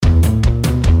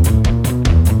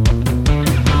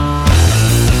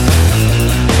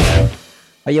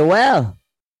Are you well?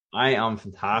 I am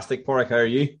fantastic, Porrick. How are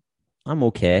you? I'm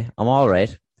okay. I'm all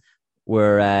right.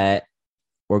 We're uh,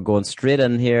 we're going straight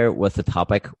in here with the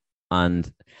topic, and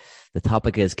the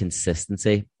topic is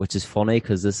consistency, which is funny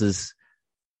because this is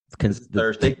This is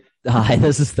Thursday.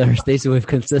 this is Thursday, so we've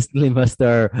consistently missed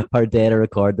our day to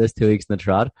record this 2 weeks in the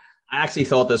trot. I actually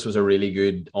thought this was a really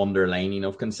good underlining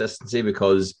of consistency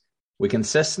because we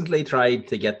consistently tried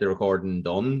to get the recording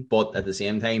done, but at the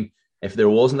same time, if there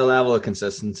wasn't a level of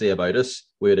consistency about us,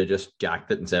 we would have just jacked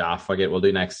it and said, fuck it, we'll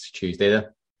do next Tuesday then.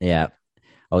 Yeah,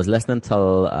 I was listening to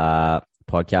a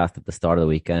podcast at the start of the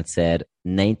week, and it said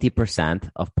 90%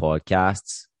 of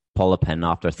podcasts pull a pin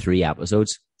after 3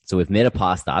 episodes. So we've made it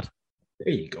past that.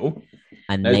 There you go.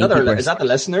 And Now, is that the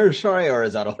listeners, sorry, or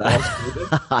is that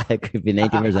a it could be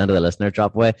 90% of the listener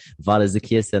drop away. If that is the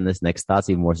case, then this next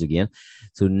stat's even worse again.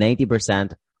 So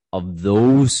 90% of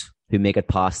those who make it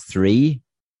past 3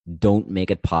 don't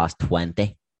make it past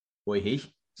 20.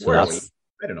 So where are we?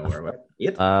 I don't know where we're at.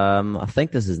 8? I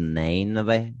think this is 9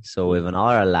 maybe. So we have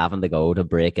another 11 to go to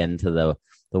break into the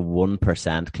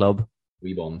 1% club.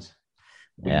 Wee buns.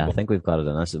 Yeah, I think we've got it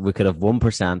in us. We could have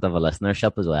 1% of a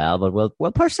listenership as well, but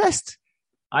we'll persist.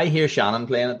 I hear Shannon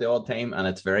playing at the odd time, and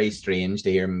it's very strange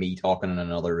to hear me talking in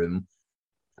another room.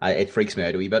 It freaks me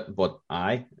out a wee bit, but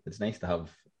it's nice to have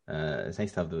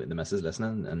the missus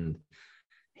listening and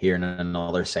hearing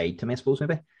another side to me, I suppose.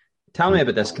 Maybe tell me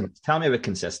about this. Tell me about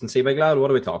consistency, big lad. What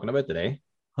are we talking about today?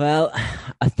 Well,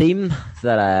 a theme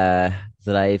that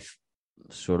I've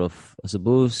sort of, I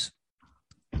suppose,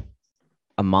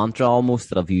 a mantra almost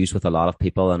that I've used with a lot of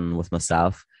people and with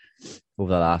myself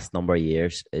over the last number of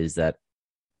years is that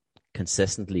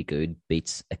consistently good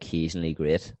beats occasionally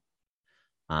great.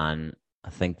 And I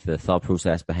think the thought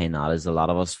process behind that is a lot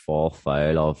of us fall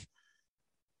foul of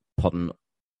putting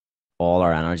all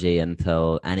our energy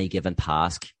into any given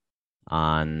task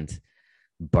and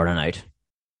burning out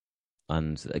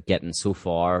and getting so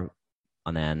far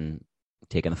and then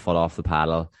taking the foot off the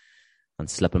paddle and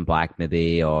slipping back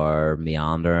maybe, or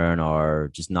meandering,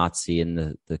 or just not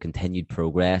seeing the continued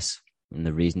progress. And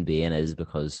the reason being is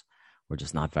because we're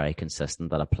just not very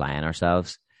consistent at applying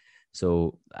ourselves.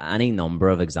 So any number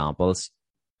of examples,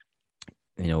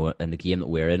 in the game that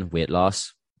we're in, weight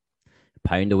loss,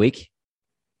 £1 a week,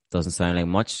 doesn't sound like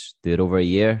much. Do it over a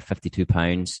year, 52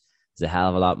 pounds is a hell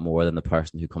of a lot more than the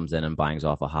person who comes in and bangs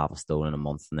off a half a stone in a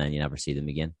month and then you never see them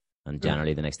again. And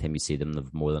generally the next time you see them,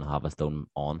 they've more than half a stone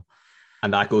on.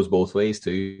 And that goes both ways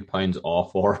too. Pounds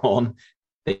off or on.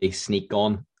 They sneak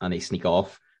on and they sneak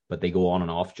off, but they go on and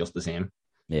off just the same.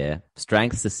 Yeah.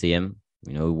 Strength's the same.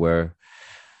 We're,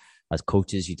 as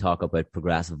coaches, you talk about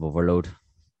progressive overload.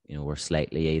 We're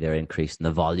slightly either increasing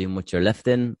the volume which you're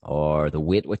lifting, or the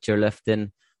weight which you're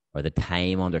lifting, or the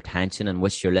time under tension in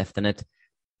which you're lifting it.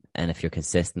 And if you're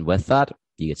consistent with that,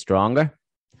 you get stronger.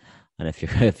 And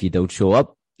if you don't show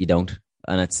up, you don't.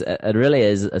 And it really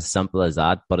is as simple as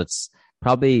that, but it's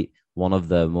probably one of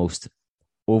the most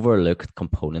overlooked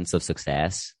components of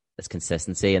success is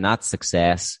consistency. And that's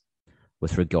success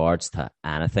with regards to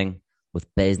anything.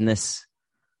 With business,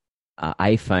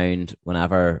 I found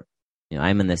whenever,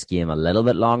 I'm in this game a little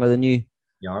bit longer than you.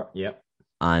 Yeah.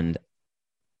 And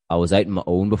I was out on my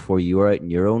own before you were out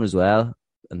on your own as well,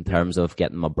 in terms of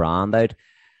getting my brand out.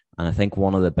 And I think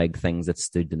one of the big things that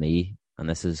stood to me, and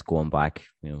this is going back,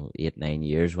 8-9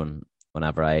 years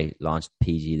whenever I launched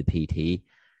PG the PT,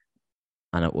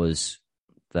 and it was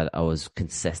that I was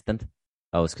consistent.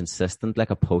 I was consistent,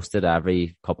 like I posted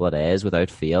every couple of days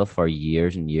without fail for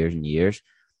years and years and years.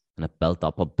 And it built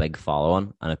up a big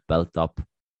following, and it built up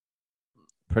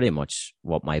pretty much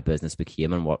what my business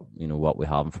became, and what we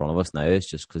have in front of us now is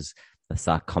just because it's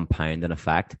that compounding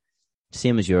effect.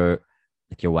 Same as your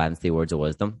Wednesday words of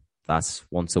wisdom. That's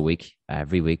once a week,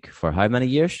 every week for how many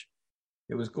years?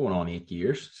 It was going on 8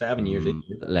 years, 7 years, 8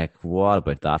 years. Like, what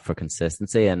about that for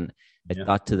consistency? And it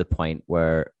got to the point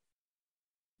where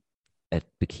it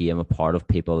became a part of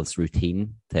people's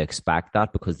routine to expect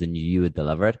that because they knew you would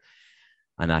deliver it.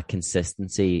 And that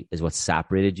consistency is what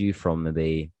separated you from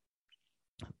maybe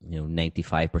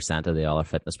 95% of the other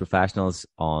fitness professionals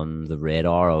on the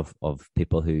radar of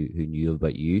people who knew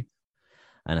about you.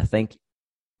 And I think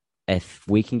if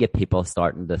we can get people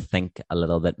starting to think a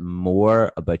little bit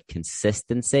more about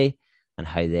consistency and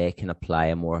how they can apply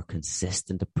a more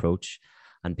consistent approach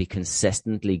and be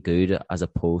consistently good as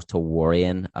opposed to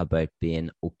worrying about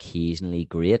being occasionally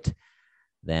great,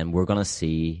 then we're going to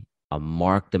see a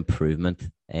marked improvement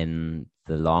in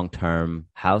the long-term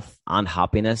health and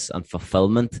happiness and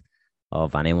fulfillment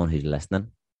of anyone who's listening.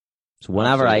 So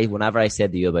whenever I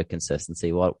said to you about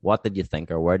consistency, what did you think,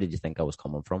 or where did you think I was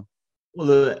coming from?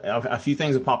 Well, a few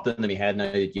things have popped into my head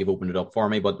now that you've opened it up for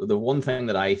me. But the one thing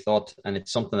that I thought, and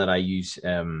it's something that I use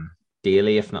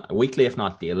daily, if not weekly, if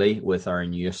not daily, with our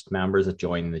newest members that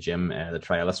join the gym, the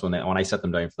trialists, when I sit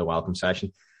them down for the welcome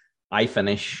session, I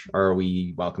finish our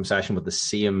wee welcome session with the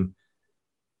same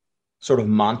sort of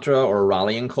mantra or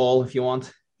rallying call, if you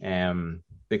want,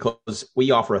 because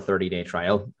we offer a 30-day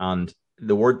trial, and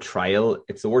the word trial,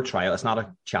 it's the word trial. It's not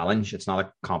a challenge. It's not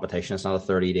a competition. It's not a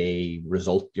 30-day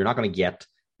result. You're not going to get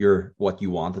what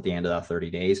you want at the end of that 30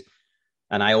 days.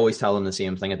 And I always tell them the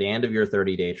same thing. At the end of your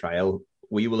 30-day trial,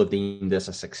 we will have deemed this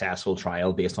a successful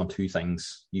trial based on two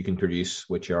things you can produce,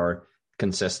 which are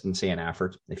consistency and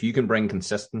effort. If you can bring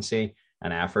consistency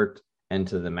and effort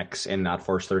into the mix in that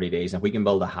first 30 days, and if we can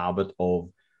build a habit of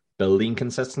building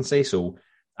consistency. So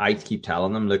I keep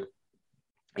telling them, look,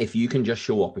 if you can just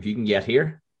show up, if you can get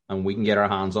here and we can get our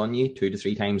hands on you 2 to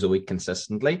 3 times a week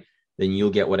consistently, then you'll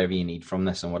get whatever you need from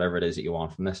this and whatever it is that you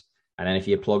want from this. And then if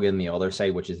you plug in the other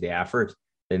side, which is the effort,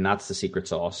 then that's the secret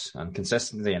sauce. And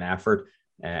consistency and effort,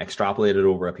 extrapolated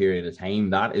over a period of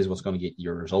time, that is what's going to get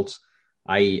your results.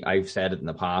 I've said it in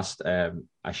the past, a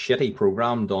shitty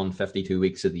program done 52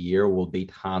 weeks of the year will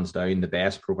beat hands down the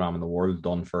best program in the world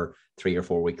done for 3 or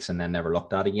 4 weeks and then never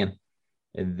looked at again.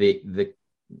 The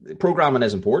programming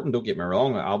is important, don't get me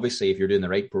wrong. Obviously, if you're doing the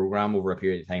right program over a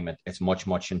period of time, it's much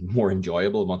more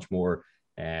enjoyable, much more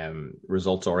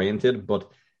results oriented,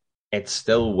 but it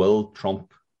still will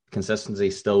trump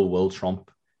consistency, still will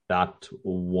trump that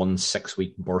 1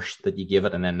 6-week burst that you give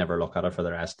it and then never look at it for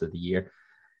the rest of the year.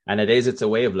 And it's a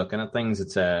way of looking at things.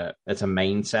 It's a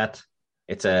mindset.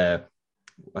 I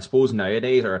suppose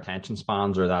nowadays our attention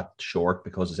spans are that short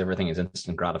because everything is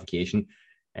instant gratification.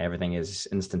 Everything is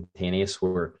instantaneous.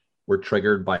 We're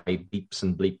triggered by beeps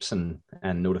and bleeps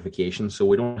and notifications. So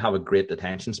we don't have a great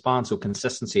attention span. So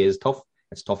consistency is tough.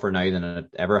 It's tougher now than it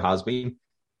ever has been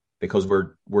because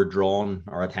we're drawn,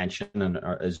 our attention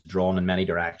is drawn in many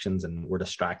directions and we're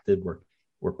distracted.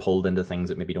 We're pulled into things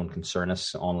that maybe don't concern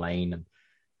us online.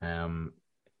 And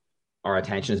our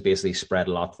attention is basically spread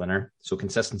a lot thinner. So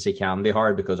consistency can be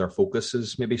hard because our focus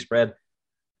is maybe spread.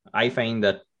 I find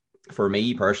that for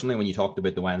me personally, when you talked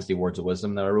about the Wednesday Words of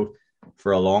Wisdom that I wrote,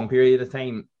 for a long period of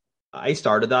time, I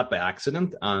started that by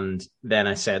accident and then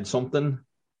I said something.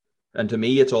 And to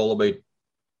me, it's all about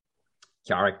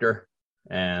character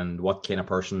and what kind of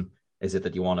person is it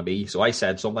that you want to be. So I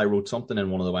said something, I wrote something in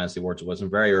one of the Wednesday Words of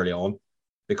Wisdom very early on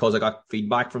because I got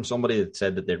feedback from somebody that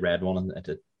said that they'd read one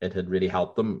and it had really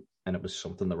helped them and it was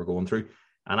something that we're going through.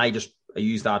 And I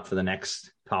used that for the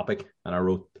next topic and I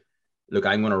wrote, look,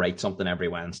 I'm going to write something every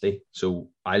Wednesday. So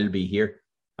I'll be here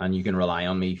and you can rely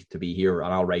on me to be here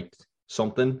and I'll write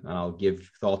something and I'll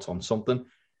give thoughts on something and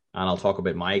I'll talk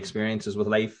about my experiences with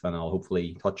life and I'll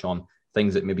hopefully touch on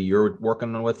things that maybe you're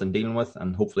working with and dealing with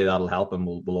and hopefully that'll help and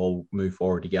we'll all move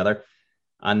forward together.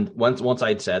 And once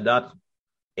I'd said that,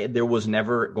 there was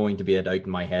never going to be a doubt in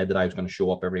my head that I was going to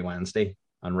show up every Wednesday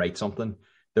and write something.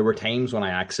 There were times when I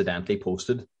accidentally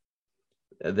posted.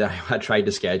 I tried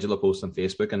to schedule a post on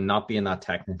Facebook and not being that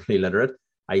technically literate,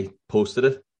 I posted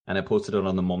it and I posted it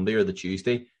on the Monday or the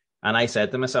Tuesday. And I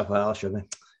said to myself, well, sure,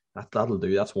 that'll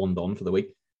do. That's one done for the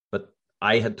week. But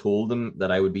I had told them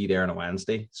that I would be there on a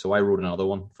Wednesday. So I wrote another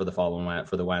one for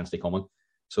the Wednesday coming.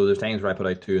 So there's times where I put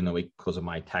out 2 in the week because of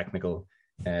my technical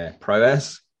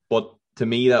prowess. But to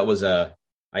me,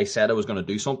 I said I was going to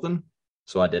do something.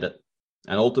 So I did it.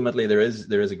 And ultimately there is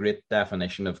a great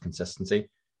definition of consistency.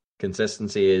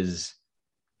 Consistency is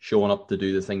showing up to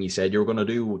do the thing you said you were going to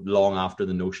do long after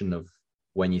the notion of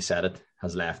when you said it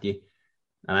has left you.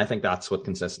 And I think that's what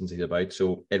consistency is about.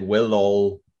 So it will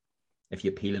all, if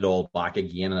you peel it all back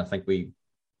again, and I think we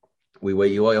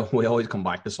always come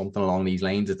back to something along these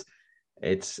lines.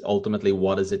 It's ultimately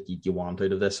what is it you want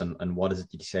out of this and what is it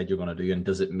you said you're going to do? And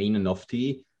does it mean enough to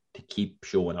you to keep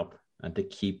showing up and to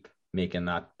keep making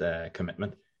that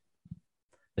commitment?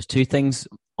 There's 2 things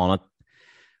on it.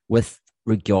 With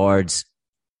regards,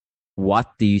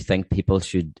 what do you think people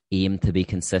should aim to be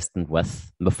consistent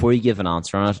with? Before you give an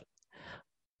answer on it,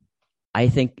 I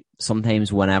think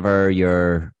sometimes whenever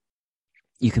you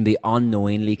can be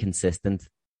unknowingly consistent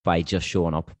by just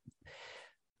showing up.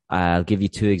 I'll give you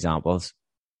 2 examples.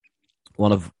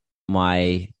 One of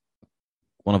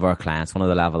our clients, one of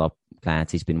the Level Up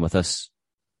clients, he's been with us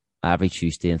every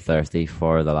Tuesday and Thursday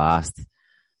for the last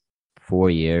 4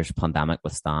 years, pandemic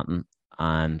withstanding.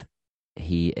 And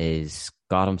he is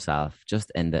got himself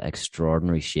just into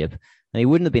extraordinary shape. And he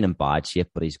wouldn't have been in bad shape,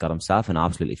 but he's got himself in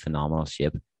absolutely phenomenal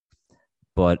shape.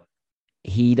 But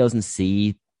he doesn't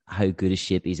see how good a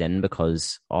shape he's in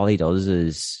because all he does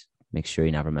is makes sure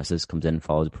he never misses, comes in,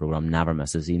 follows the program, never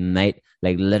misses. He might,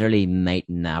 like literally might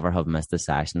never have missed a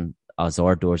session. As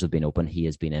our doors have been open, he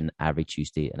has been in every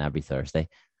Tuesday and every Thursday.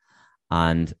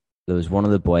 And there was one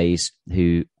of the boys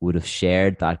who would have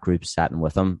shared that group setting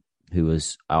with him, who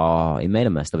was, he might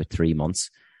have missed about 3 months.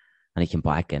 And he came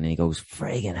back in and he goes,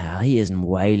 friggin' hell, he is in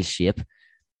wild shape.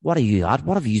 What are you at?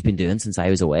 What have you been doing since I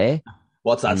was away?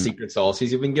 What's that secret sauce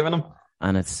you've been giving him?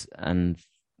 And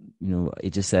he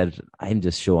just said, I'm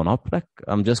just showing up. Like,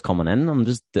 I'm just coming in.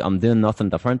 I'm doing nothing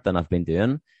different than I've been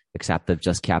doing, except I've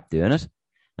just kept doing it.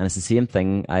 And it's the same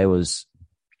thing. I was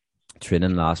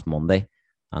training last Monday,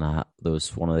 and there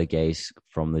was one of the guys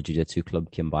from the jiu-jitsu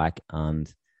club came back,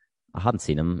 and I hadn't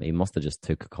seen him. He must have just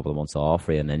took a couple of months off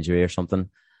for an injury or something.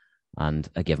 And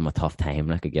I gave him a tough time.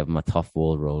 Like, I gave him a tough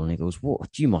wall roll, and he goes,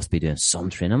 "What? You must be doing some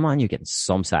training, man. You're getting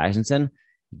some sessions in.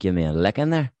 You give me a lick in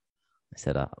there." I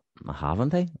said, I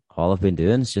haven't. All I've been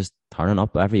doing is just turning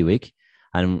up every week.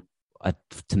 And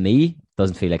to me, it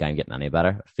doesn't feel like I'm getting any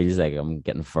better. It feels like I'm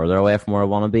getting further away from where I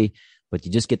want to be. But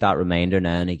you just get that reminder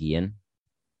now and again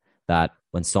that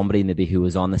when somebody maybe who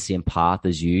was on the same path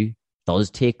as you does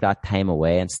take that time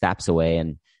away and steps away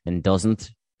and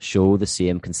doesn't show the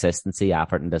same consistency,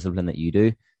 effort, and discipline that you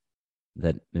do,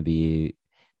 that maybe you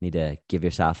need to give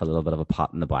yourself a little bit of a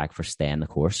pat in the back for staying the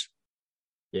course.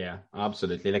 Yeah,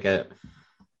 absolutely.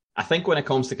 I think when it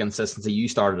comes to consistency, you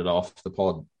started off the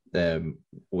pod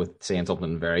with saying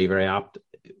something very, very apt.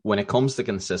 When it comes to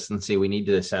consistency, we need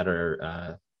to set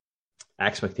our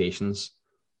expectations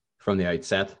from the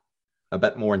outset a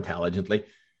bit more intelligently.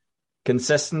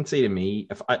 Consistency to me,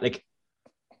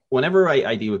 whenever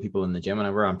I deal with people in the gym,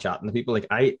 whenever I'm chatting to people,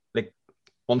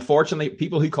 unfortunately,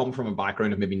 people who come from a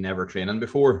background of maybe never training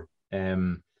before,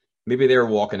 maybe they're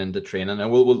walking into training,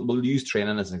 and we'll use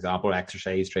training as an example,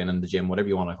 exercise training, the gym, whatever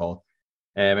you want to call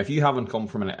it. If you haven't come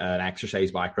from an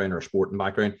exercise background or a sporting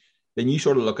background, then you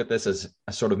sort of look at this as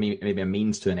a sort of maybe a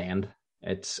means to an end.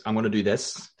 I'm going to do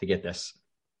this to get this.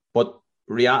 But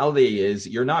reality is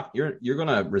you're going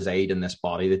to reside in this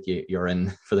body that you're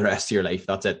in for the rest of your life.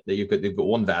 That's it. You've got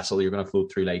one vessel. You're going to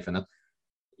float through life in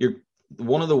it.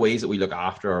 One of the ways that we look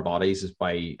after our bodies is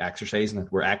by exercising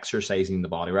it. We're exercising the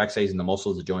body. We're exercising the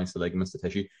muscles, the joints, the ligaments, the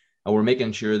tissue. And we're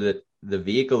making sure that the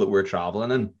vehicle that we're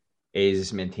traveling in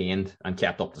is maintained and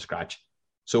kept up to scratch.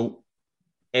 So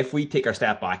if we take our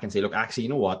step back and say, look, actually, you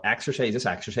know what? This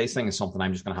exercise thing is something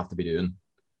I'm just going to have to be doing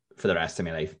for the rest of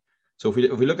my life. So if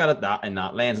we look at it in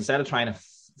that lens, instead of trying to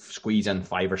squeeze in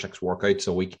 5 or 6 workouts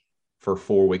a week for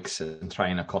 4 weeks and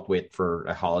trying to cut weight for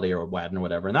a holiday or a wedding or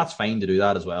whatever, and that's fine to do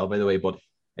that as well, by the way. But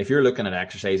if you're looking at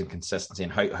exercise and consistency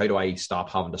and how do I stop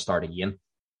having to start again,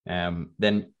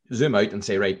 then zoom out and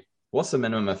say, right, what's the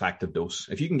minimum effective dose?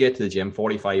 If you can get to the gym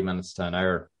 45 minutes to an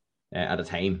hour at a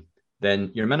time,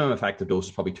 then your minimum effective dose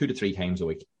is probably 2 to 3 times a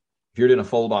week. If you're doing a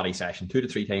full body session 2 to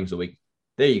 3 times a week,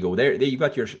 there you go. There you've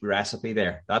got your recipe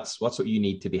there. That's what you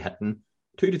need to be hitting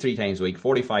 2 to 3 times a week,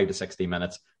 45 to 60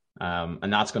 minutes.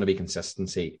 And that's going to be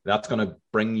consistency. That's going to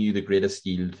bring you the greatest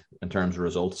yield in terms of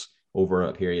results over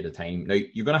a period of time. Now,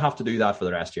 you're going to have to do that for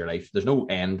the rest of your life. There's no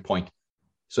end point.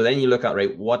 So then you look at,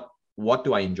 right, what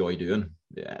do I enjoy doing?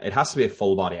 It has to be a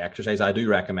full body exercise. I do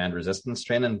recommend resistance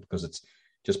training because it's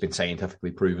just been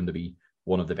scientifically proven to be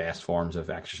one of the best forms of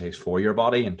exercise for your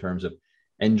body in terms of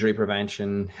injury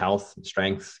prevention, health,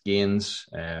 strength gains,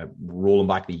 rolling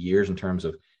back the years in terms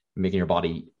of making your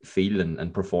body feel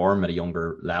and perform at a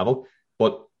younger level.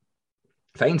 But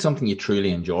find something you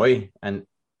truly enjoy. And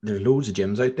there's loads of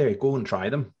gyms out there. Go and try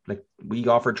them. Like, we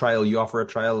offer a trial, you offer a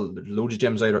trial. There's loads of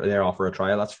gyms out there offer a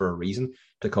trial. That's for a reason,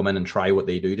 to come in and try what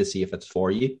they do to see if it's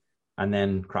for you and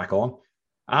then crack on.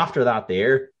 After that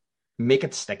make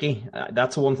it sticky.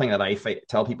 That's the one thing that I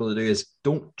tell people to do is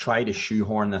don't try to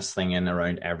shoehorn this thing in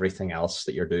around everything else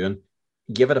that you're doing.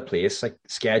 Give it a place, like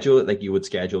schedule it like you would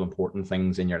schedule important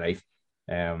things in your life.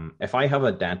 If I have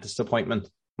a dentist appointment,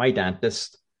 my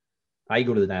dentist, I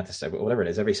go to the dentist, whatever it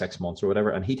is, every 6 months or whatever,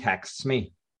 and he texts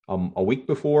me a week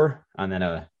before and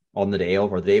then on the day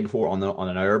of, or the day before, on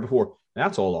an hour before. And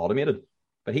that's all automated.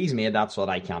 But he's made that so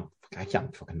that I can't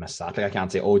fucking miss that. Like, I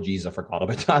can't say, oh, geez, I forgot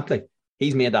about that. Like,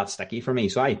 he's made that sticky for me.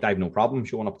 So I have no problem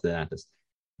showing up to the dentist.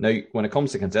 Now, when it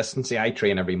comes to consistency, I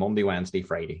train every Monday, Wednesday,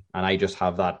 Friday, and I just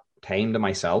have that time to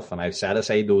myself, and I've set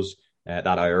aside those that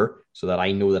hour so that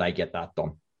I know that I get that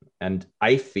done. And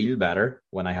I feel better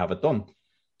when I have it done.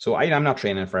 So I'm not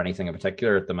training for anything in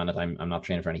particular at the minute. I'm not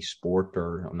training for any sport,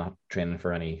 or I'm not training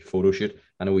for any photo shoot.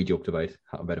 I know we joked about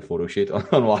a photo shoot on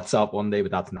WhatsApp one day,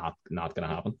 but that's not going to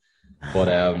happen. But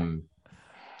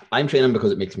I'm training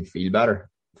because it makes me feel better,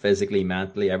 physically,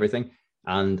 mentally, everything.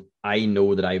 And I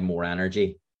know that I have more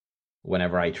energy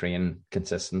whenever I train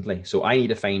consistently. So I need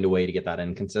to find a way to get that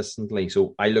in consistently.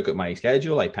 So I look at my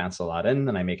schedule, I pencil that in,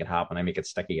 and I make it happen. I make it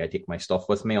sticky. I take my stuff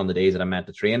with me on the days that I'm meant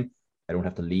to train. I don't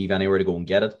have to leave anywhere to go and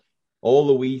get it. All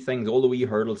the wee things, all the wee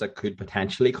hurdles that could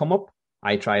potentially come up,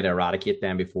 I try to eradicate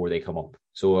them before they come up.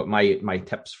 So my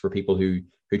tips for people who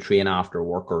train after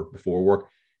work or before work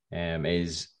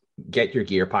is get your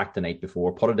gear packed the night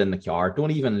before, put it in the car. Don't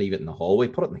even leave it in the hallway,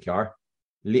 put it in the car.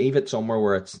 Leave it somewhere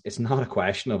where it's not a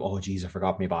question of, oh geez, I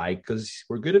forgot my bag, because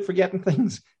we're good at forgetting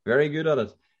things. Very good at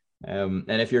it. And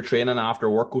if you're training after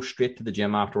work, go straight to the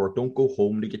gym after work. Don't go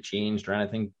home to get changed or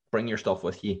anything. Bring your stuff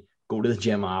with you. Go to the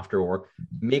gym after work.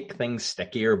 Make things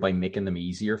stickier by making them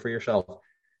easier for yourself.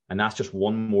 And that's just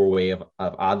one more way of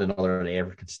adding another layer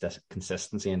of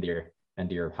consistency into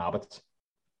your habits.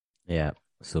 Yeah.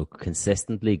 So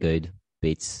consistently good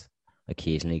beats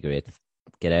occasionally great.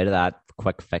 Get out of that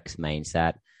quick fix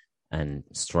mindset and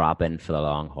strap in for the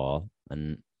long haul.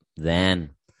 And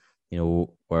then,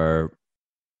 where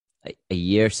a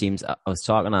year seems, I was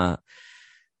talking to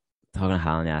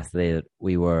Helen yesterday that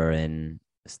we were in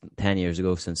 10 years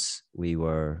ago since we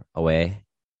were away.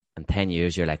 And 10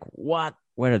 years, you're like, what?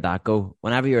 Where did that go?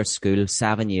 Whenever you're at school,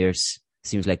 7 years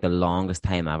seems like the longest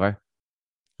time ever.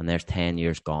 And there's 10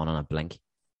 years gone on a blink.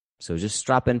 So just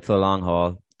strap in for the long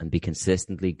haul and be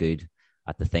consistently good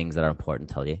at the things that are important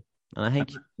to you. And I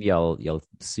think you'll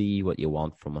see what you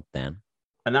want from it then.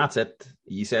 And that's it.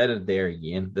 You said it there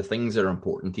again. The things that are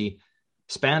important to you.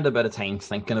 Spend a bit of time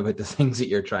thinking about the things that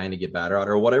you're trying to get better at,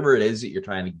 or whatever it is that you're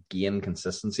trying to gain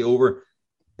consistency over.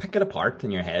 Pick it apart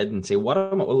in your head and say,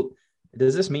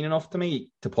 does this mean enough to me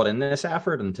to put in this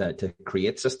effort and to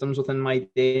create systems within my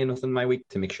day and within my week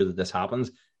to make sure that this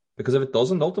happens? Because if it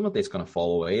doesn't, ultimately it's going to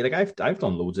fall away. Like I've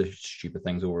done loads of stupid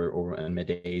things over in my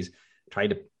days.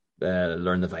 Tried to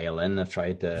learn the violin. I've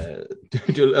tried to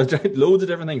do loads of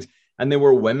different things, and they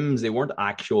were whims. They weren't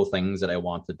actual things that I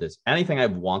wanted to. Anything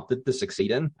I've wanted to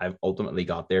succeed in, I've ultimately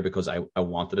got there because I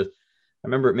wanted it. I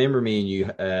remember me and you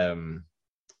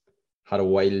had a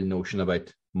wild notion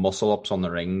about muscle ups on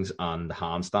the rings and the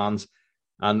handstands.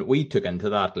 And we took into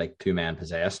that like two men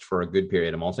possessed for a good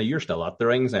period of months. Now, you're still at the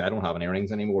rings. I don't have any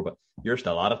rings anymore, but you're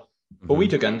still at it. Mm-hmm. But we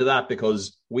took into that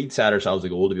because we'd set ourselves a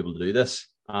goal to be able to do this.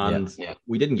 And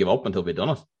we didn't give up until we'd done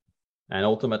it. And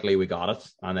ultimately we got it.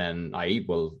 And then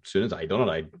as soon as I done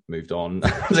it, I moved on.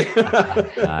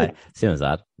 As soon as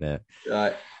that, yeah.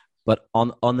 But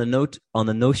on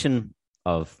the notion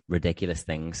of ridiculous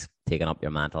things taking up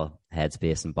your mental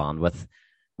headspace and bandwidth,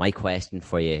 my question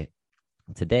for you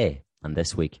today and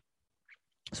this week.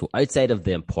 So outside of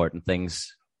the important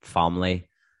things, family,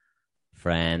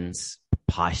 friends,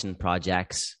 passion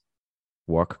projects,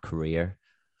 work, career,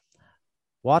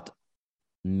 what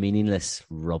meaningless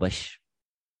rubbish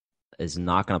is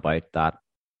knocking about that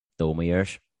dome of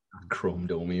yours? Chrome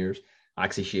dome of yours. I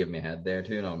actually shaved my head there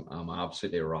too, and I'm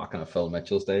absolutely rocking a Phil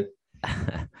Mitchell style.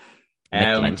 Mick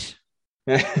Lynch.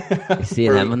 You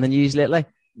seen him on the news lately?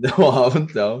 No, I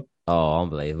haven't, no. Oh,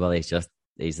 unbelievable.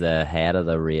 He's the head of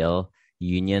the rail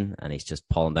union, and he's just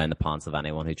pulling down the pants of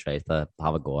anyone who tries to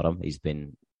have a go at him. He's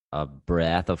been a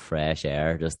breath of fresh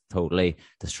air, just totally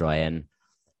destroying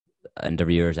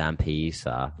interviewers,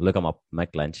 MPs. Look him up,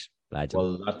 Mick Lynch.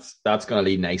 Legend. Well, that's going to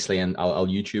lead nicely, and I'll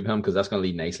YouTube him because that's going to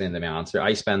lead nicely into my answer.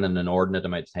 I spend an inordinate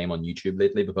amount of time on YouTube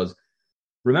lately because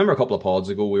remember a couple of pods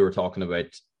ago we were talking about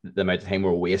the amount of time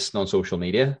we're wasting on social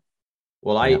media.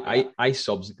 Well, I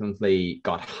subsequently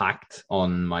got hacked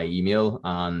on my email,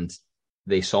 and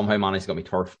they somehow managed to get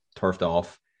me turfed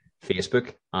off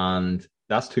Facebook, and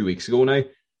that's 2 weeks ago now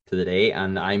to the day,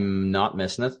 and I'm not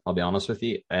missing it. I'll be honest with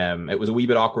you. It was a wee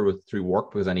bit awkward through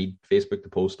work because I need Facebook to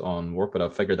post on work, but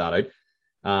I've figured that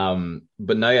out.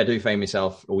 But now I do find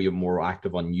myself a wee bit more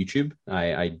active on YouTube.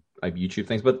 I YouTube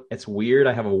things, but it's weird.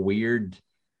 I have a weird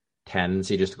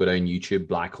tendency just to go down YouTube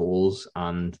black holes,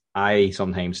 and I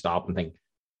sometimes stop and think,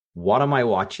 what am I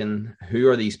watching? Who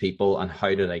are these people, and how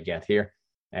did I get here?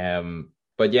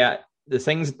 But yeah,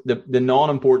 the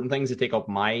non-important things that take up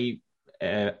my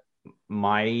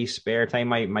spare time,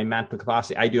 my mental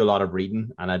capacity. I do a lot of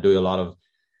reading, and I do a lot of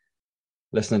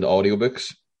listening to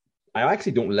audiobooks. I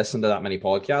actually don't listen to that many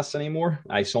podcasts anymore.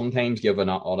 I sometimes give an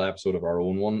odd episode of our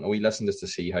own one. We listen just to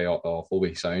see how awful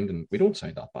we sound, and we don't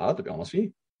sound that bad, to be honest with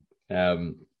you.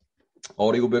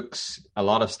 Audiobooks, a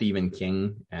lot of Stephen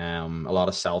King, a lot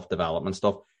of self-development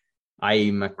stuff.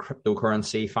 I'm a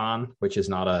cryptocurrency fan, which is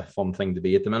not a fun thing to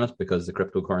be at the minute because the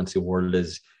cryptocurrency world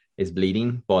is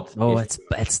bleeding. But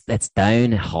it's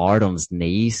down hard on its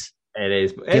knees. It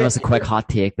is. Give us a quick hot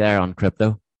take there on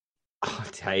crypto.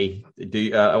 I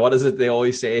do. What is it they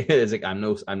always say? Is like I'm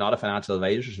not a financial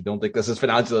advisor, so don't think this is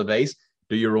financial advice.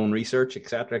 Do your own research,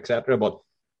 etc., etc. But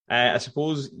I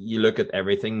suppose you look at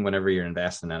everything whenever you're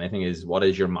investing in anything. Is what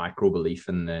is your macro belief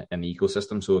in the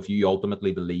ecosystem? So if you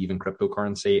ultimately believe in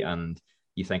cryptocurrency and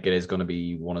you think it is going to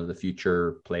be one of the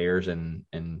future players in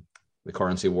the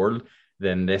currency world,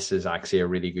 then this is actually a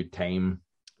really good time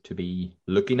to be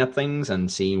looking at things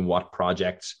and seeing what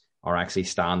projects are actually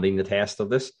standing the test of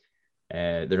this.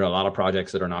 There are a lot of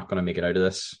projects that are not going to make it out of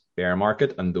this bear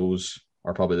market, and those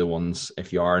are probably the ones,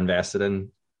 if you are invested in,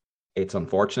 it's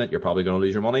unfortunate. You're probably going to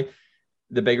lose your money.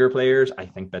 The bigger players, I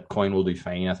think Bitcoin will do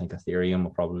fine. I think Ethereum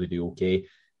will probably do okay.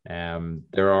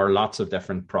 There are lots of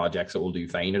different projects that will do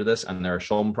fine out of this, and there are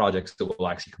some projects that will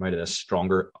actually come out of this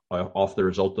stronger off the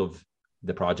result of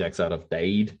the projects that have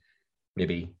died.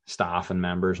 Maybe staff and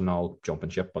members and all jumping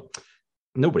ship, but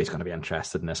nobody's going to be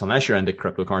interested in this unless you're into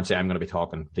cryptocurrency. I'm going to be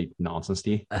talking complete nonsense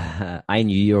to you. I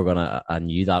knew you were gonna. I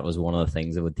knew that was one of the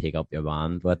things that would take up your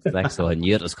bandwidth, like, so I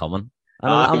knew it was coming.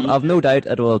 And I've no doubt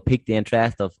it will pique the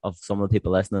interest of some of the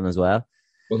people listening as well.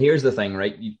 Well, here's the thing,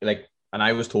 right? And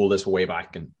I was told this way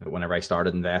back whenever I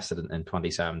started invested in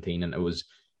 2017, and it was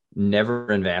never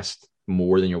invest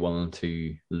more than you're willing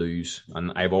to lose.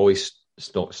 And I've always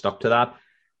stuck to that.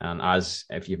 And as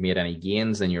if you've made any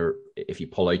gains, then if you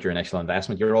pull out your initial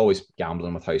investment, you're always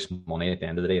gambling with house money at the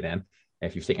end of the day. Then,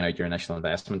 if you've taken out your initial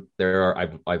investment,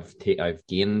 I've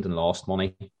gained and lost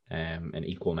money in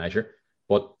equal measure.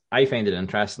 But I find it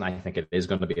interesting. I think it is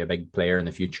going to be a big player in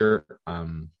the future.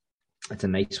 It's a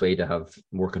nice way to have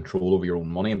more control over your own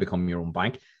money and become your own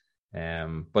bank.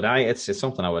 But it's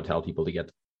something I would tell people to get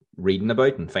reading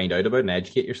about and find out about and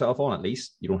educate yourself on. At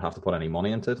least you don't have to put any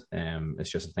money into it.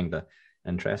 It's just a thing to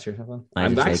interest yourself in.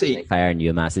 I'm actually firing you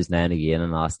a message now and again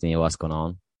and asking you what's going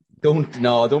on.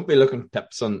 Don't be looking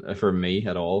tips for me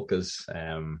at all, because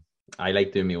I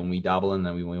like doing my own wee dabbling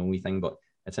and my own wee thing, but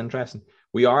it's interesting.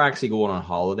 We are actually going on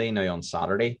holiday now on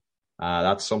Saturday.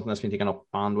 That's something that's been taking up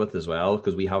bandwidth as well,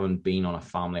 because we haven't been on a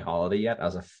family holiday yet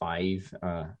as a 5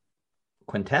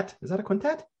 quintet. Is that a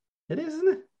quintet? It is,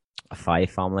 isn't it? A 5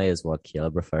 family is what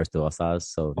Caleb refers to us as,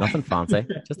 so nothing fancy,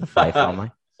 just a 5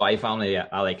 family. 5 family, yeah,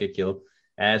 I like it, Caleb.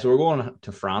 So we're going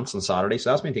to France on Saturday, so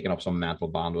that's been taking up some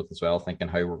mental bandwidth as well, thinking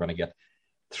how we're going to get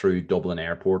through Dublin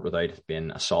Airport without being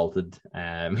assaulted,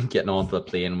 getting onto the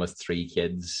plane with 3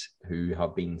 kids who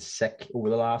have been sick over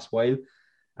the last while.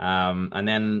 And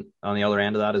then on the other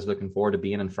end of that is looking forward to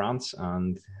being in France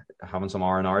and having some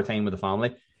R&R time with the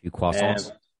family. You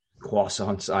croissants.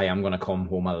 Croissants. I am going to come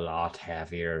home a lot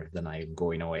heavier than I'm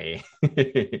going away.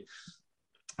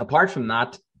 Apart from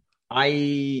that,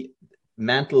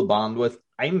 mental bandwidth.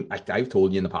 I've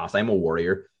told you in the past, I'm a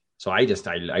worrier. So I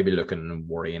be looking and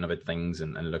worrying about things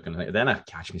and looking. Then I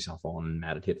catch myself on and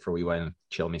meditate for a wee while and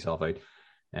chill myself out.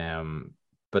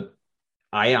 But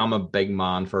I am a big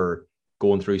man for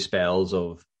going through spells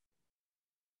of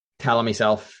telling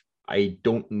myself I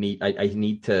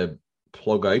need to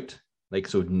plug out. Like,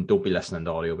 so don't be listening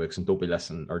to audiobooks and don't be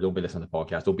listening to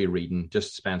podcasts. Don't be reading.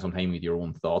 Just spend some time with your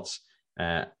own thoughts.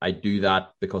 I do that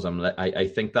because I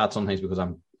think that sometimes because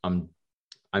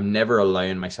I'm never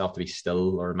allowing myself to be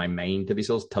still, or my mind to be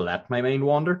still, to let my mind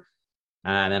wander.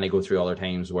 And then I go through other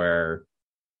times where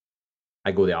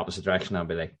I go the opposite direction. I'll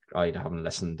be like, I haven't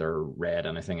listened or read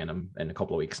anything in a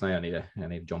couple of weeks now. I need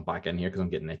to jump back in here because I'm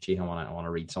getting itchy. I want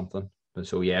to read something. But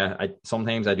so yeah,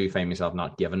 sometimes I do find myself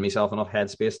not giving myself enough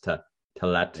headspace to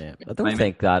let. Yeah, I don't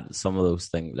think that some of those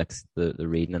things, like the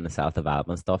reading and the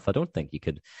self-development stuff, I don't think you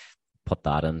could put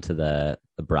that into the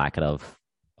bracket of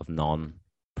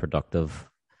non-productive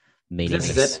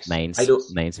meaningless mind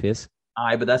space.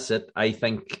 But that's it. I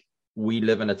think we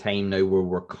live in a time now where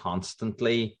we're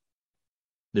constantly,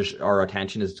 our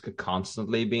attention is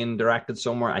constantly being directed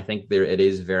somewhere. I think it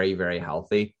is very, very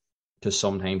healthy to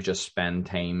sometimes just spend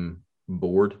time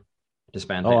bored.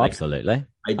 Absolutely.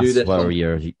 I do this where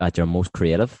you're at your most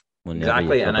creative.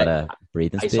 Exactly, and I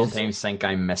sometimes think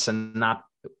I'm missing that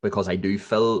because I do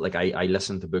feel like I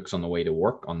listen to books on the way to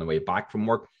work, on the way back from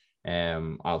work.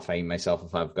 I'll find myself,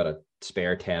 if I've got a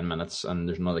spare 10 minutes and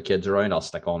there's no other kids around, I'll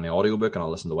stick on the audiobook and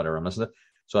I'll listen to whatever I'm listening to.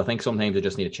 So I think sometimes I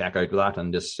just need to check out with that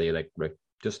and just say, like, Rick,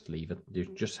 just leave it. You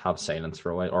just have silence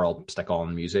for a while, or I'll stick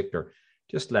on music, or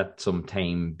just let some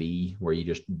time be where you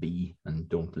just be and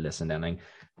don't listen to anything.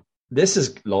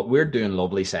 We're doing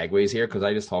lovely segues here because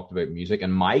I just talked about music,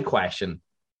 and my question,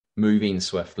 moving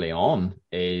swiftly on,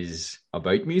 is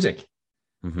about music.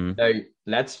 Mm-hmm. Now,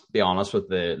 let's be honest with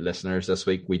the listeners this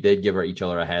week. We did give each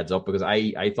other a heads up because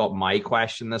I thought my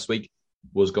question this week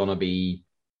was going to be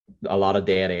a lot of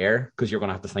dead air because you're going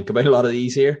to have to think about a lot of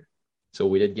these here. So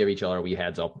we did give each other a wee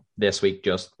heads up this week.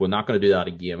 Just we're not going to do that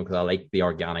again because I like the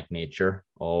organic nature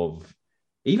of.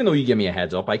 Even though you give me a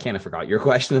heads up, I kind of forgot your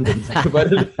question and didn't think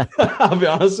about it. I'll be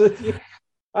honest with you.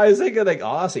 I was thinking like,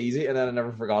 oh, that's easy, and then I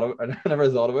never forgot it. I never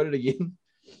thought about it again.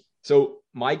 So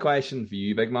my question for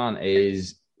you, big man,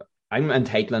 is I'm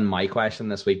entitling my question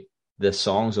this week the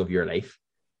songs of your life.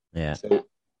 Yeah. So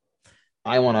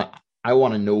I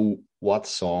wanna know what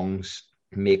songs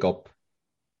make up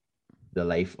the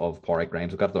life of Pádraig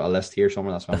Grimes. I've got a list here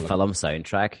somewhere. That's the film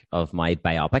soundtrack of my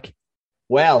biopic.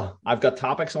 Well, I've got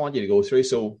topics I want you to go through,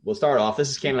 so we'll start off. This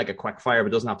is kind of like a quick fire, but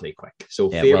it doesn't have to be quick. So,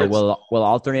 yeah, we'll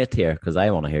alternate here because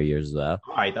I want to hear yours as well.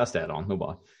 All right, that's dead on. No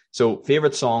bother. So,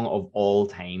 favorite song of all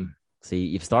time. See,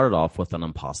 you've started off with an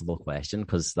impossible question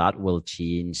because that will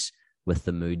change with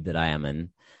the mood that I am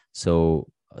in.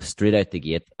 So, straight out the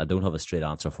gate, I don't have a straight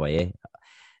answer for you.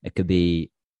 It could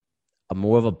be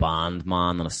more of a band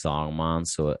man than a song man.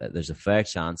 So, there's a fair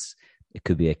chance it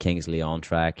could be a Kings Leon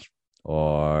track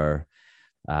or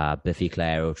Biffy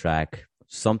Clyro track,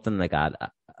 something like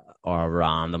that, or a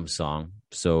random song.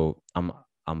 So I'm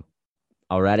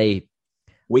already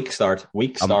weak start.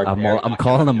 I'm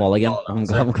calling a mulligan.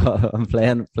 I'm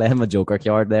playing my Joker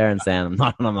card there and saying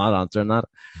I'm not answering that.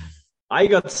 I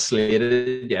got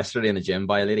slated yesterday in the gym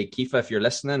by a lady. Kifa, if you're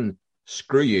listening,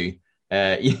 screw you.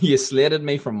 You slated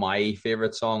me for my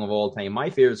favorite song of all time.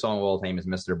 My favorite song of all time is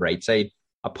Mr. Brightside.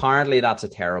 Apparently that's a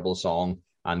terrible song.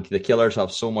 And the Killers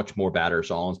have so much more better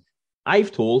songs.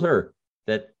 I've told her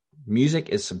that music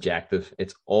is subjective.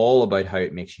 It's all about how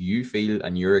it makes you feel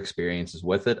and your experiences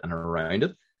with it and around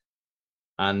it.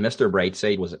 And Mr.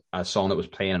 Brightside was a song that was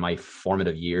playing in my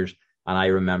formative years. And I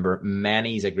remember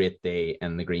many's a great day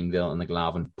in the Greenville and the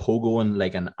Glavin pogoing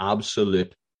like an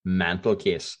absolute mental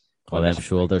case. Well, them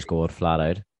shoulders go flat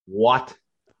out. What?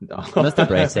 Mr.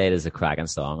 Brightside is a cracking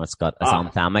song. It's got it's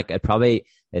anthemic. It probably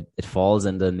it falls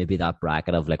into maybe that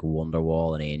bracket of like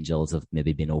Wonderwall and Angels have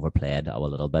maybe been overplayed a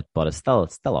little bit, but it's still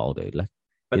all good. Like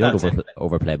but you don't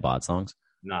overplay bad songs.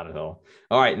 Not at all.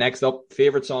 All right, next up,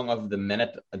 favorite song of the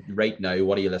minute right now.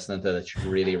 What are you listening to that's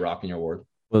really rocking your world?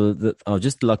 Well, I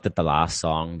just looked at the last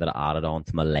song that I added on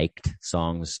to my liked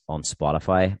songs on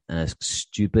Spotify, and it's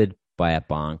Stupid by a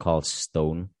band called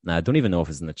Stone. Now, I don't even know if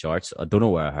it's in the charts. I don't know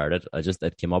where I heard it.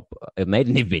 It came up. It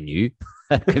mightn't even be new.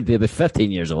 It could be about 15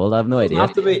 years old. I have no idea.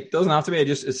 Doesn't have to be.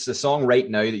 It's a song right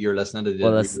now that you're listening to.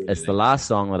 Well, it's the last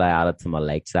song that I added to my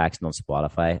liked section on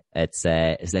Spotify. It's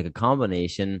like a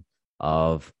combination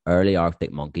of early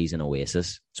Arctic Monkeys and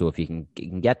Oasis. So if you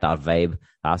can get that vibe,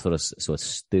 that's what it's. So it's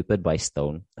Stupid by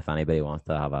Stone. If anybody wants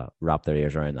to wrap their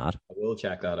ears around that, I will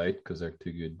check that out because they're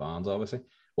two good bands, obviously.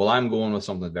 Well, I'm going with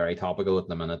something very topical at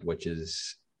the minute, which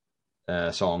is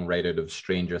a song right out of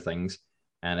Stranger Things,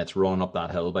 and it's Run Up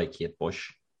That Hill by Kate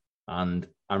Bush. And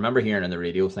I remember hearing in the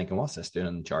radio thinking, what's this doing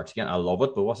in the charts again? I love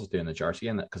it, but what's this doing in the charts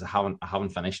again? Because I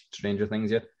haven't finished Stranger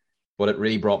Things yet. But it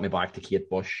really brought me back to Kate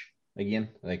Bush again.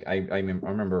 Like I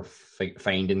remember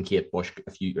finding Kate Bush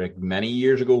many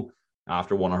years ago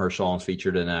after one of her songs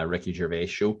featured in a Ricky Gervais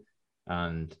show,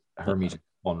 and her music.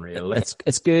 Unreal. It's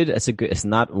good. It's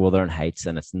not Wuthering Heights,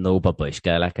 and it's no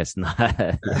Babushka. Like it's not.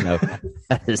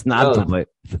 It's not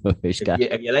Babushka.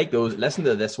 If you like those, listen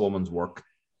to this woman's work.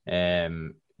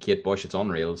 Kate Bush. It's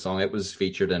unreal song. It was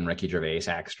featured in Ricky Gervais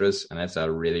Extras, and it's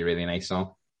a really really nice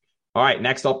song. All right,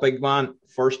 next up, big man.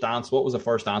 First dance. What was the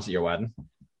first dance at your wedding?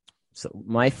 So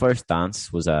my first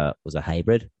dance was a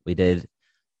hybrid. We did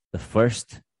the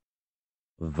first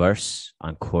verse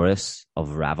and chorus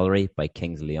of Revelry by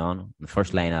Kings Leon. The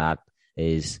first line of that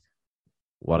is,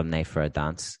 "What a night for a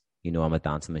dance. You know I'm a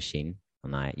dancing machine."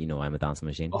 And I'm a dancing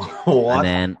machine. Oh, and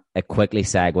then it quickly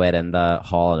segued into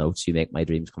Hall and Oates, "You Make My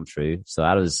Dreams Come True." So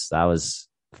that was fantastic.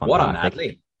 What a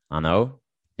medley. I know.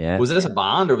 Yeah. Was this a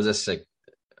band or was this like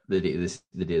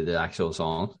the actual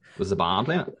song? Was the band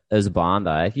playing it? It was a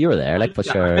band. You were there, like for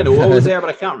sure. I know I was there,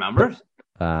 but I can't remember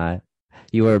it.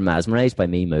 You were mesmerized by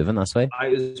me moving this way. I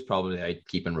was probably out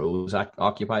keeping Rose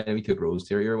occupied. We took Rose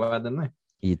to your wedding, didn't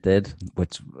we? You did,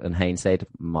 which in hindsight,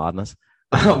 madness.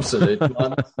 Absolute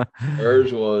madness.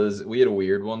 Hers was, we had a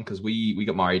weird one because we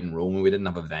got married in Rome and we didn't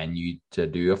have a venue to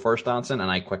do a first dancing,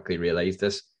 and I quickly realised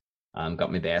this and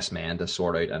got my best man to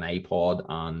sort out an iPod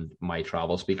and my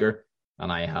travel speaker,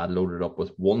 and I had loaded up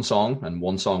with one song and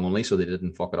one song only so they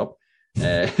didn't fuck it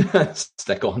up.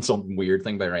 Stick on some weird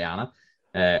thing by Rihanna.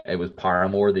 It was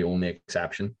Paramore, the only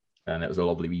exception, and it was a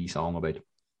lovely wee song about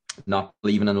not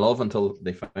believing in love until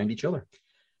they found each other.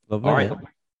 Lovely. All right,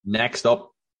 next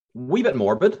up, wee bit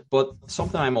morbid, but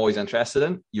something I'm always interested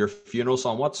in, your funeral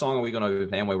song. What song are we going to be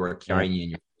playing while we're carrying you in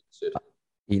your suit?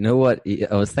 You know what?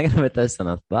 I was thinking about this, and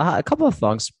I thought a couple of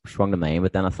songs sprung to mind,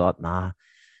 but then I thought, nah,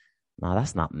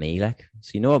 that's not me. Like,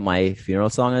 so you know what my funeral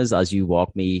song is? As you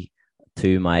walk me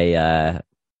to my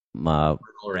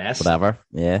Rest. whatever,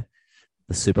 yeah,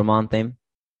 the Superman theme.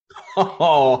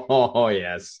 Oh,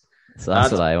 yes. So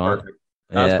that's what I want. Perfect.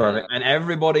 That's Yeah, perfect. And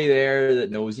everybody there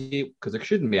that knows you, because there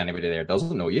shouldn't be anybody there that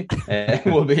doesn't know you,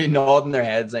 will be nodding their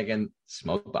heads thinking,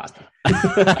 "Smoke bastard."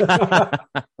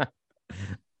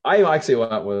 I actually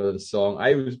went with a song.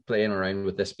 I was playing around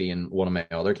with this being one of my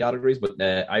other categories, but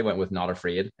I went with "Not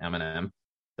Afraid" Eminem.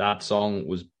 That song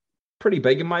was pretty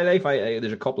big in my life.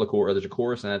 There's a couple of there's a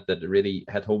chorus in it that really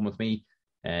hit home with me,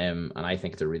 and I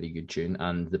think it's a really good tune.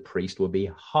 And the priest would be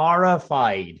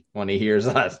horrified when he hears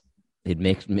that. he'd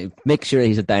make sure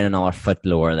he's down another foot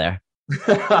lower there,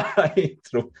 throw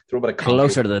a bit of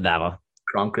closer to the devil.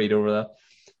 concrete over that.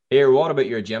 Here, what about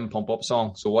your gym pump up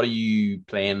song? So, what are you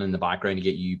playing in the background to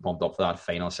get you pumped up for that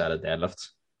final set of deadlifts?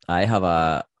 I have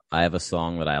a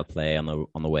song that I'll play on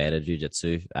the way to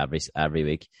jiu-jitsu every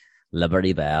week.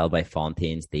 Liberty Bell by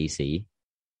Fontaine's DC.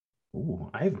 Ooh,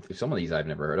 some of these I've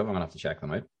never heard of. I'm gonna have to check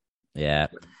them out. Yeah.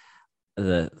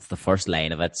 The first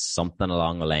line of it's something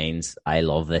along the lines, I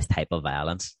love this type of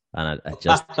violence. And it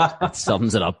just it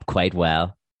sums it up quite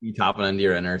well. You tapping into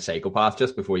your inner psychopath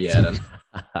just before you head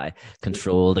in.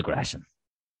 Controlled aggression.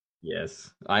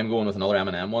 Yes. I'm going with another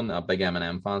Eminem one, a big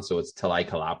Eminem fan, so it's Till I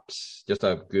Collapse. Just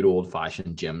a good old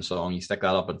fashioned gym song. You stick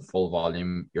that up at full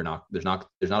volume, there's not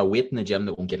a weight in the gym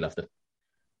that won't get lifted.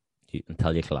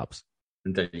 Until you collapse.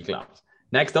 Until you collapse.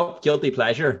 Next up, Guilty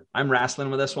Pleasure. I'm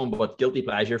wrestling with this one, but Guilty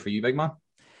Pleasure for you, big man?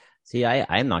 See,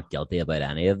 I'm not guilty about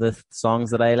any of the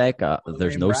songs that I like.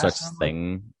 There's no such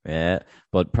thing. Yeah,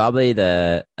 but probably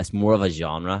it's more of a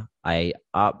genre. I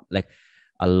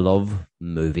love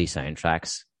movie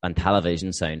soundtracks and television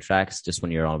soundtracks. Just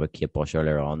when you're on about Kate Bush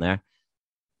earlier on there,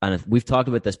 and we've talked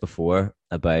about this before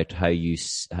about how you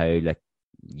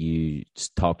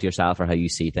talk to yourself or how you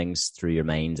see things through your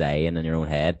mind's eye and in your own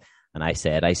head. And I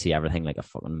said I see everything like a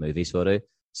fucking movie, so I do.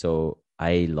 So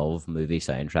I love movie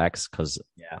soundtracks because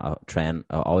I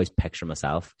always picture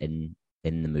myself in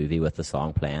the movie with the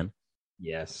song playing.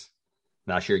 Yes,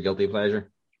 that's your guilty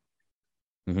pleasure.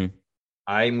 Mm-hmm.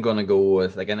 I'm gonna go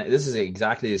with, again, this is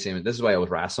exactly the same. This is why I was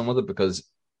wrestling with it, because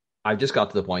I've just got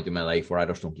to the point in my life where I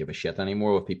just don't give a shit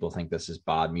anymore if people think this is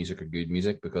bad music or good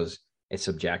music, because it's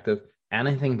subjective.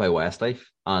 Anything by Westlife,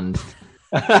 and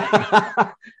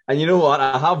and you know what?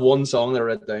 I have one song that I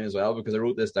wrote down as well, because I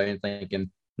wrote this down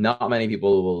thinking not many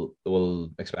people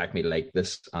will expect me to like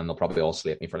this, and they'll probably all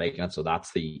slate me for liking it. So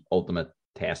that's the ultimate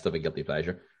test of a guilty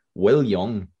pleasure. Will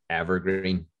Young,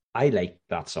 Evergreen. I like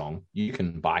that song. You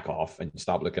can back off and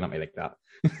stop looking at me like that.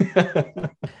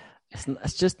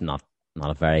 It's just not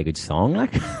a very good song.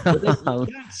 Like, you can't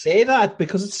say that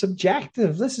because it's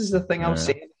subjective. This is the thing I was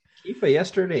saying to Kifa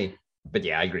yesterday. But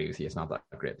yeah, I agree with you. It's not that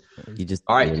great. You just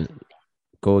all right.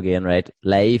 Go again, right?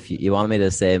 Live. You want me to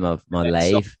say my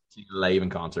live? Live in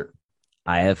concert.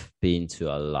 I have been to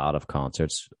a lot of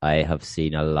concerts. I have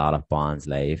seen a lot of bands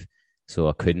live, so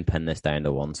I couldn't pin this down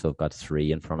to one. So I've got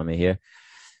three in front of me here.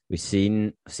 I've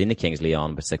seen the Kings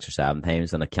Leon about 6 or 7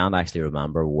 times, and I can't actually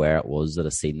remember where it was that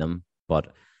I've seen them,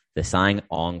 but they sang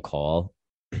On Call,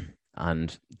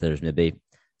 and there's maybe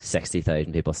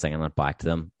 60,000 people singing it back to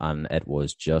them, and it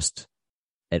was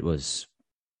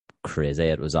crazy.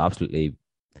 It was absolutely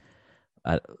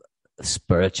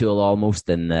spiritual almost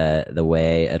in the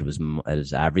way it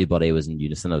was everybody was in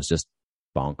unison. It was just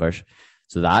bonkers.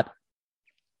 So that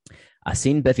I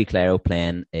seen Biffy Clyro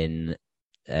playing in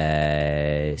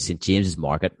St. James's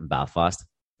Market in Belfast.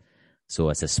 So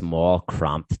it's a small,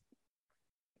 cramped,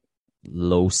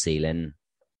 low ceiling.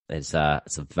 It's a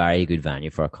very good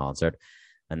venue for a concert.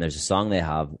 And there's a song they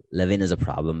have, Living is a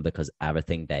Problem Because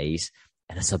Everything Dies.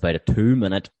 And it's about a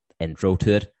 2-minute intro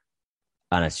to it.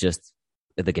 And it's just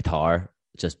the guitar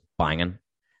just banging.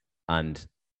 And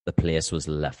the place was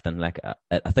lifting. Like,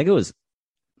 I think it was,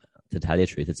 to tell you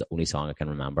the truth, it's the only song I can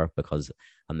remember because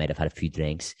I might have had a few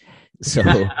drinks. So,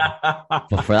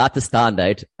 but for that to stand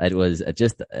out, it was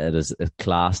a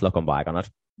class looking back on it.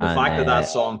 The fact that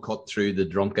song cut through the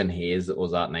drunken haze that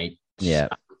was that night,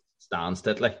 stands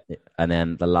titly. And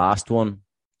then the last one,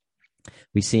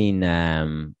 we seen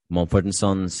Mumford &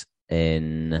 Sons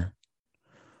in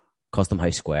Custom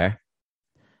House Square,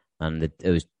 and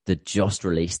they just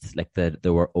released, like they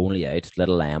were only out.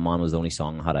 Little Lemon was the only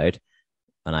song I had out.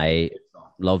 And I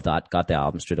loved that, got the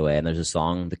album straight away. And there's a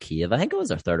song, The Cave, I think it was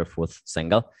their 3rd or 4th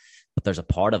single, but there's a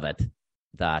part of it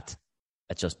that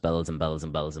it just builds and builds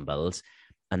and builds and builds.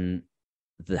 And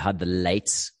they had the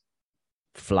lights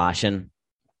flashing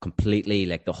completely,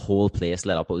 like the whole place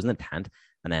lit up. It was in a tent,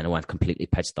 and then it went completely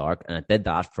pitch dark. And it did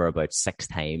that for about 6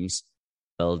 times,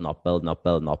 building up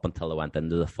until it went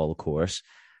into the full chorus.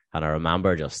 And I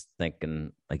remember just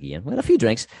thinking, again, we had a few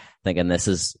drinks, thinking this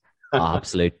is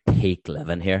absolute peak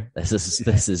living here. This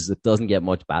is it doesn't get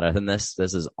much better than this.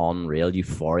 This is unreal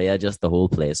euphoria. Just the whole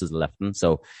place is lifting.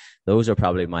 So those are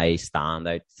probably my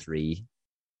standout 3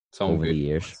 over the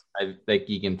years. Like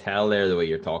you can tell there the way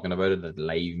you're talking about it, that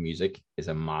live music is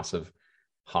a massive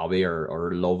hobby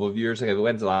or love of yours. Like,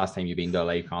 when's the last time you've been to a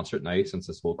live concert now since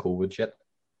this whole COVID shit?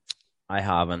 I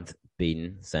haven't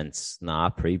been since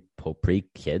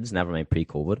pre-kids, never mind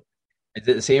pre-COVID. Is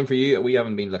it the same for you? We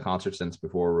haven't been to a concert since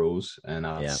before Rose,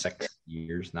 and 6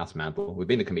 years, and that's mental. We've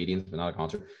been to comedians, but not a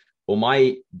concert. Well,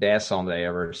 my best song that I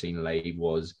ever seen live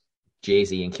was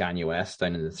Jay-Z and Kanye West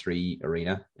down in the 3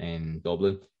 Arena in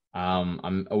Dublin.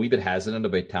 I'm a wee bit hesitant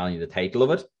about telling you the title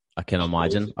of it. I can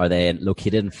imagine. Are they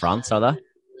located in France, are they?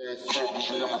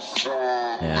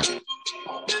 Yeah.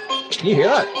 Can you hear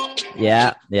that?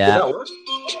 Yeah. That work?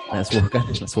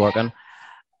 It's working.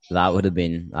 That would have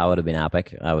been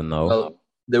epic. I would know. Well,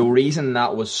 the reason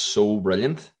that was so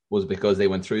brilliant was because they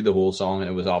went through the whole song and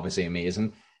it was obviously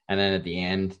amazing. And then at the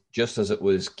end, just as it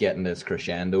was getting this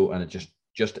crescendo and it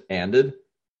just ended,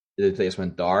 the place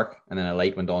went dark and then a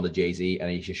light went on to Jay-Z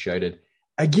and he just shouted,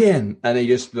 "Again!" And he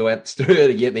just went through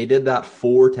it again. They did that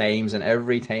 4 times, and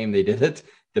every time they did it,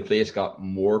 the place got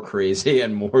more crazy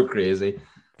and more crazy.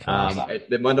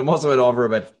 It must have went on for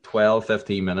about 12,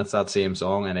 15 minutes, that same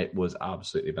song, and it was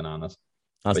absolutely bananas.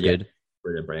 That's good.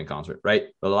 Brilliant concert. Right,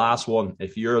 the last one.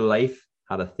 If your life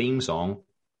had a theme song,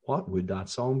 what would that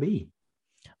song be?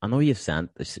 I know you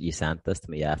sent this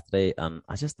to me yesterday, and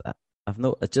it's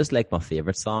just like my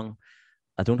favorite song.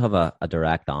 I don't have a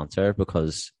direct answer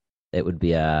because it would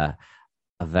be a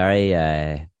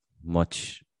very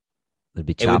much. There'd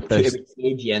be chapters. It would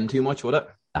stage you in too much, would it?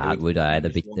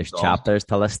 There's chapters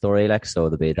to this story, like, so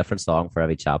there'll be a different song for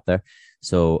every chapter.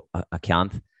 So I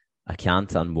can't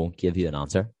and won't give you an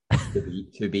answer.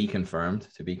 to be confirmed.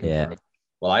 Yeah.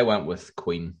 Well, I went with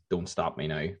Queen, "Don't Stop Me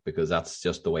Now," because that's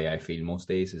just the way I feel most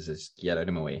days, is just get out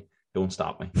of my way. Don't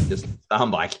stop me. Just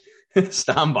stand back.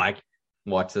 Stand back.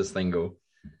 Watch this thing go.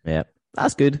 Yeah.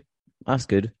 That's good. I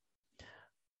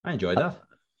enjoyed that.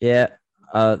 Yeah.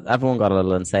 Everyone got a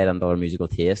little insight into our musical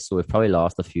taste, so we've probably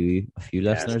lost a few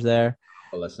listeners there.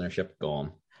 The listenership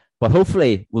gone. But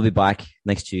hopefully we'll be back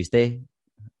next Tuesday.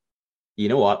 You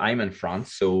know what? I'm in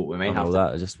France, so we may have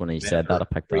that. Just when you said that, I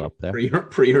picked that up there.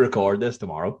 Pre-record this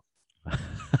tomorrow.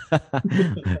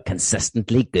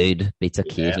 Consistently good beats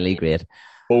occasionally great.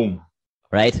 Boom.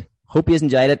 Right. Hope you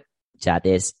enjoyed it. Chat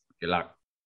is. Good luck.